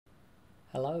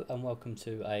Hello and welcome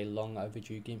to a long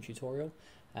overdue Gimp tutorial.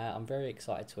 I'm very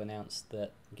excited to announce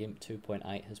that Gimp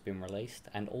 2.8 has been released,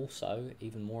 and also,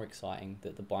 even more exciting,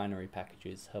 that the binary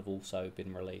packages have also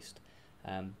been released.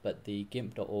 But the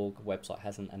gimp.org website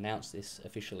hasn't announced this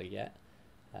officially yet,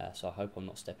 so I hope I'm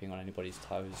not stepping on anybody's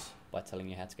toes by telling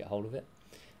you how to get hold of it.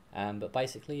 But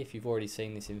basically, if you've already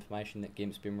seen this information that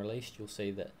Gimp's been released, you'll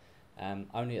see that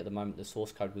only at the moment the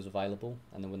source code was available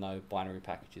and there were no binary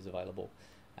packages available.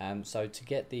 So to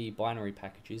get the binary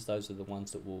packages, those are the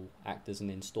ones that will act as an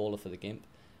installer for the Gimp,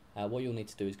 what you'll need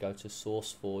to do is go to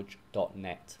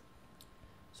sourceforge.net.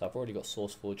 So I've already got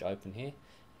SourceForge open here,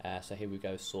 so here we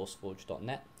go,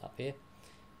 sourceforge.net up here.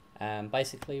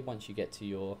 Basically, once you get to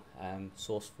your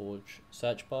SourceForge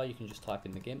search bar, you can just type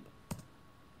in the Gimp.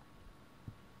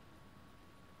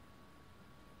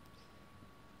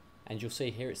 And you'll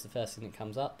see here it's the first thing that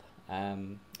comes up,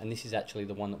 and this is actually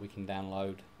the one that we can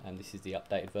download, and this is the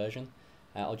updated version.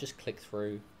 I'll just click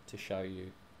through to show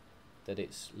you that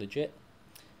it's legit.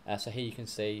 So here you can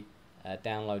see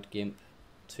download Gimp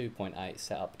 2.8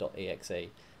 setup.exe.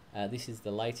 This is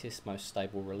the latest, most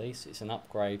stable release. It's an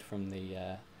upgrade from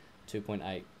the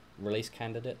 2.8 release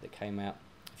candidate that came out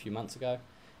a few months ago,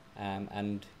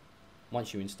 and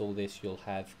once you install this, you'll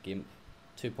have Gimp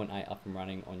 2.8 up and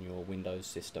running on your Windows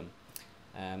system.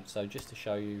 So just to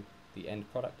show you the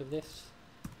end product of this,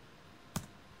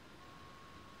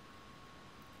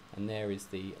 and there is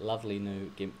the lovely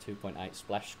new Gimp 2.8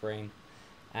 splash screen.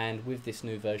 And with this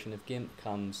new version of Gimp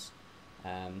comes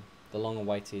the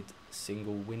long-awaited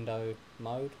single window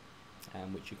mode,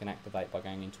 which you can activate by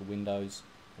going into Windows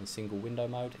and single window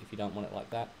mode. If you don't want it like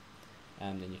that,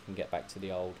 then you can get back to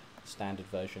the old standard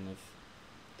version of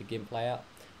the Gimp layout.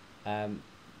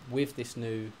 With this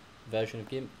new version of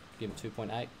Gimp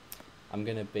 2.8, I'm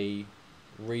going to be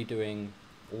redoing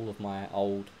all of my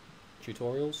old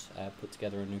tutorials, put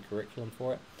together a new curriculum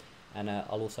for it, and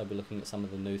I'll also be looking at some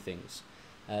of the new things.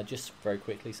 Just very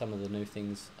quickly, some of the new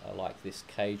things are like this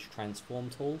cage transform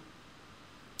tool.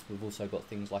 We've also got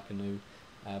things like a new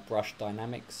brush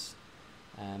dynamics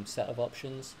set of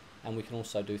options, and we can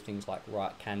also do things like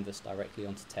write canvas directly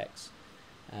onto text.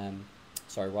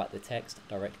 Write the text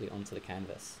directly onto the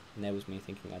canvas. And there was me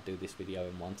thinking I'd do this video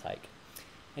in one take.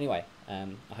 Anyway, I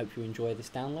hope you enjoy this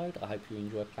download, I hope you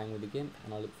enjoy playing with the Gimp,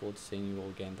 and I look forward to seeing you all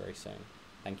again very soon.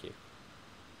 Thank you.